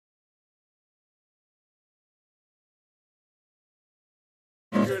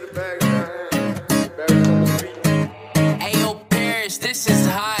Ayo, Paris, this is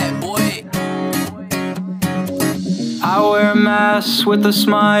hot, boy. I wear a mask with a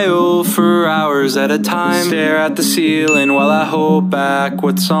smile for hours at a time. Stare at the ceiling while I hold back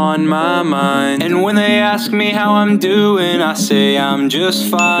what's on my mind. And when they ask me how I'm doing, I say I'm just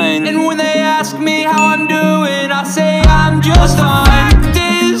fine. And when they ask me how I'm doing, I say I'm just fine. The fact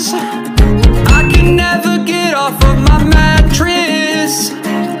is, I can never get off of my mattress.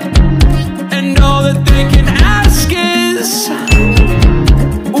 And all that they can ask is,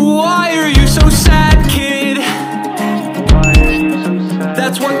 why are you so sad, kid?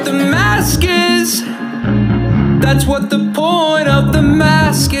 That's what the mask is. That's what the point of the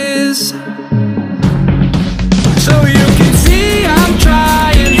mask is. So you can see I'm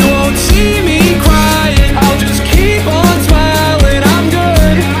trying, you won't see me crying. I'll just keep on smiling, I'm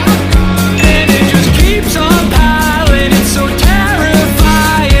good. And it just keeps on piling, it's so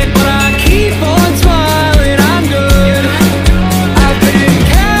terrifying. But I keep on smiling, I'm good. I've been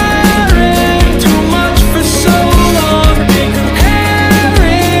caring too much for so long, been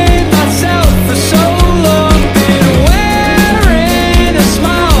comparing myself for so long, been wearing a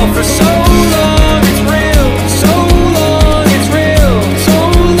smile for so long. It's real, so long, it's real, so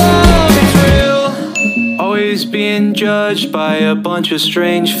long, it's real. Always being judged by a bunch of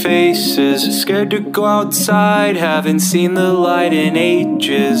strange faces. Scared to go outside, haven't seen the light in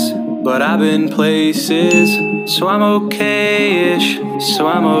ages. But I've been places, so I'm okay-ish, so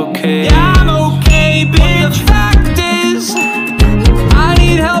I'm okay. Yeah, I'm okay, bitch. The fact is, I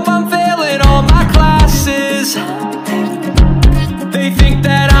need help, I'm failing all my classes. They think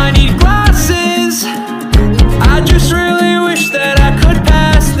that I need glasses. I just really wish that I could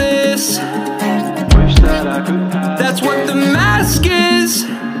pass this. Wish that I could pass. That's what the mask is.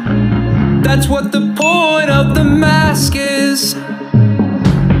 That's what the point of the mask is.